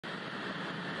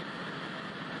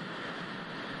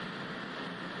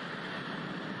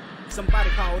Somebody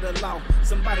call the law.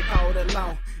 Somebody call the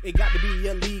law. It got to be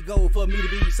illegal for me to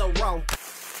be so wrong.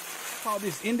 Call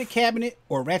this in the cabinet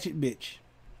or ratchet bitch.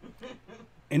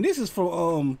 And this is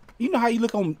for you know how you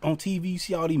look on TV, you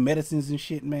see all these medicines and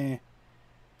shit, man.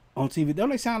 On TV, don't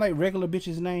they sound like regular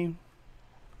bitches' name?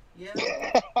 Yeah.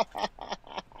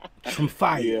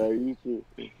 Trimfire. Yeah,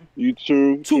 you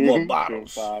true. Two more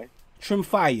bottles.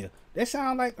 Trimfire. That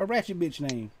sound like a ratchet bitch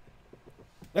name.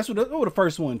 That's what the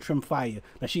first one, Trimfire.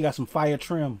 Like she got some fire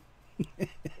trim.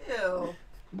 Ew.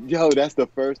 Yo, that's the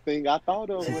first thing I thought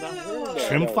of when I heard that.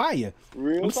 Trimfire.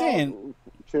 Real I'm saying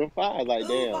Trimfire, like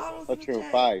damn, a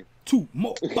Trimfire. Two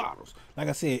more bottles. Like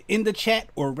I said, in the chat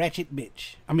or ratchet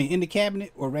bitch. I mean, in the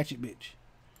cabinet or ratchet bitch.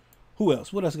 Who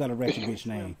else? What else got a ratchet bitch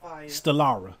name?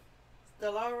 Stellara.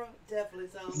 Stellara definitely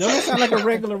sounds. Don't that sound like a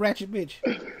regular ratchet bitch?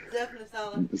 Definitely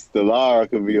sound like. Stellara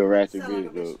could be a ratchet Sound like a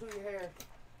bitch bitch though. do your hair.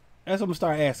 That's what I'm gonna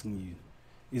start asking you.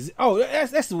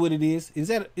 That's what it is. Is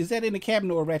that in the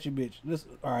cabinet or ratchet bitch?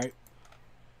 All right.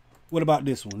 What about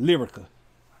this one? Lyrica.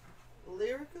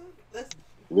 Lyrica? That's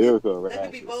Lyrica, that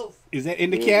could be ratchet. both. Is that in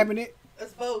the cabinet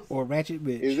That's both. or ratchet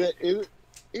bitch? Is it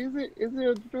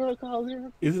a drug called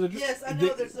Lyrica? Is it a Yes, I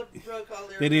know there's a drug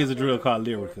called Lyrica. That is a drug called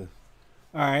Lyrica.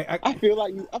 All right. I feel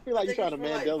like you're trying to it's for,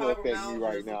 like, Mandela effect me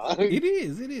right now. It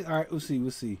is. All right. We'll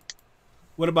see.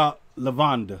 What about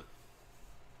lavanda?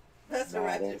 That's a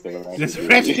ratchet bitch. That's a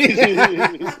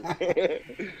ratchet.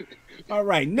 All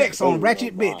right. Next on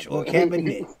ratchet bitch or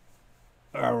cabinet.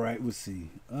 All right. We'll see.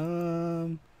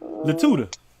 Latuda.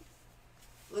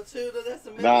 Latuda, that's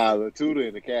a Nah, Latuda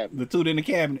in the cabinet. Latuda in the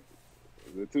cabinet.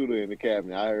 Latuda in the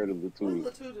cabinet. I heard of Latuda.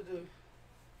 What's Latuda do?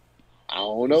 I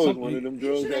don't know. It's one of them You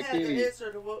drugs should have that had the kills.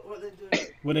 answer to what they do.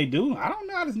 What they do? I don't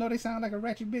know. I just know they sound like a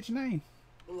ratchet bitch name.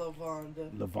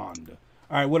 Lavanda.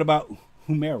 All right. What about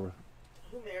Humera?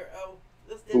 Humira. Oh,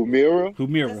 that's Humira?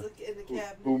 Humira. That's in the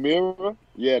cabinet. Humira?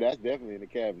 Yeah, that's definitely in the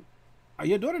cabinet.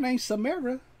 Your daughter named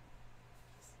Samara.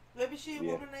 Maybe she Yeah,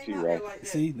 want her name she out there ratchet. like that.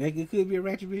 See, it could be a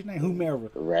ratchet bitch name. Humera.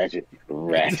 Ratchet.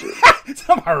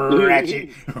 Some ratchet.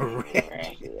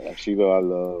 Yeah, she know I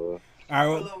love her.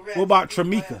 All right. What about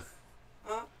Tramika?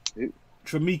 Huh?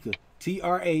 Tramika.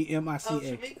 Tramica. Oh,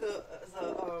 Tramika is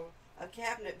a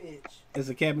cabinet bitch. It's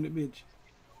a cabinet bitch.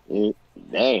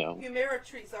 Damn. Humira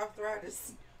treats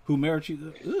arthritis. Humera.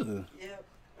 Ugh. Yep.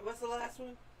 What's the last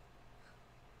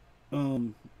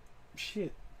one?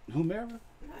 Shit. Humera. Not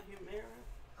Humira.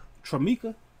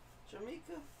 Tramika.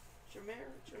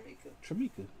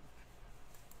 Tramika.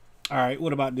 All right.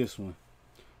 What about this one?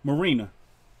 Marina.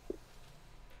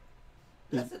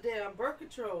 That's a damn birth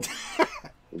control.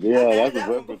 Yeah, that's that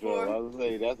a one birth before. control. I was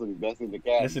saying that's in the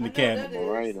cabinet. That's in the I know cabinet. that is.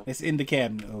 Marina. It's in the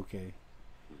cabinet. Okay.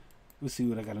 Let's see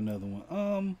what I got another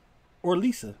one.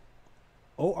 Orlisa.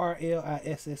 Orlissa.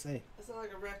 That sounds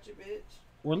like a ratchet bitch.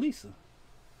 Orlisa.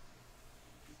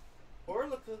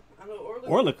 Orlica. I know Orlica.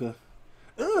 Orlica.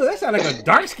 Ugh, that sounds like a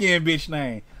dark skinned bitch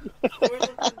name.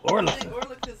 Orlica. I think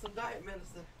Orlica is some diet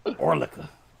medicine. Orlica.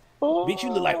 Bitch,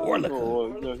 you look like Orlica.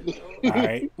 Orlica. All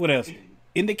right. What else?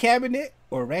 In the cabinet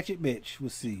or ratchet bitch? We'll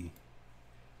see.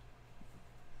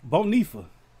 Bonifa.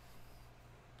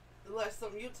 It's like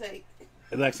something you take.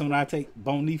 It's like something I take.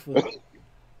 Bonifa.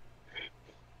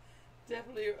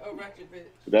 Definitely a ratchet bitch.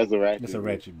 That's a ratchet. That's a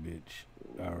ratchet bitch.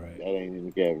 All right. That ain't in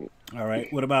the cabinet. All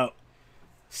right. What about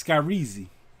Skyreezy?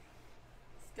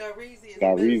 Skyreezy is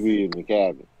Skyreezy in the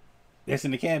cabinet. That's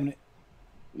in the cabinet.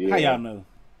 Yeah. How y'all know?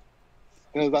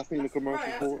 Because I seen the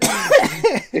commercial for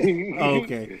it. Oh,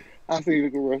 okay. I seen the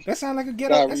commercial. That sound like a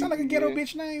ghetto. That sound like a ghetto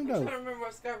bitch name I'm though. trying to remember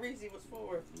what Skyreezy was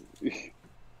for.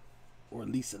 Or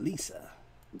Lisa.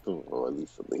 Or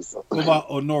Lisa. What about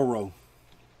Honoro?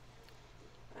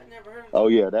 I never heard of Oh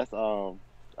yeah, that's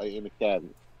in the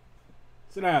cabinet.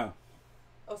 Sit down.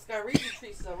 Oh, Skyreezy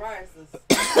treats psoriasis.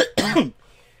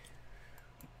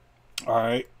 All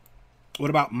right. What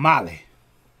about Molly?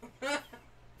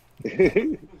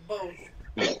 Both.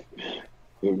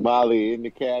 Molly in the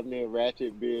cabinet,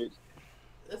 ratchet bitch.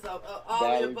 It's all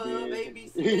the above,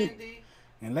 ABC, Andy.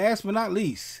 And last but not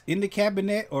least, in the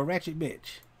cabinet or ratchet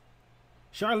bitch?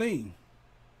 Charlene.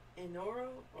 And Noro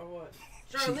or what?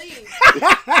 Charlene.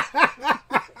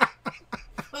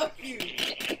 Fuck you.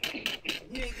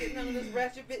 You ain't getting none of this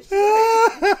ratchet bitch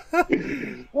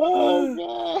shit. Oh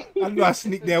god. I knew I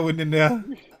sneaked that one in there.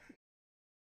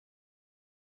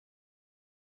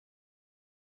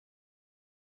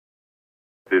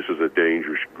 This is a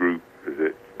dangerous groups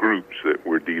that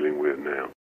we're dealing with now.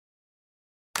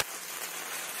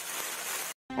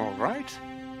 All right.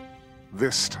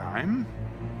 This time.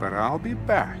 But I'll be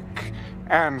back.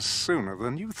 And sooner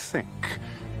than you think.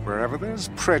 Wherever there's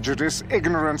prejudice,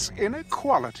 ignorance,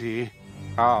 inequality,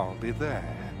 I'll be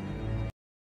there.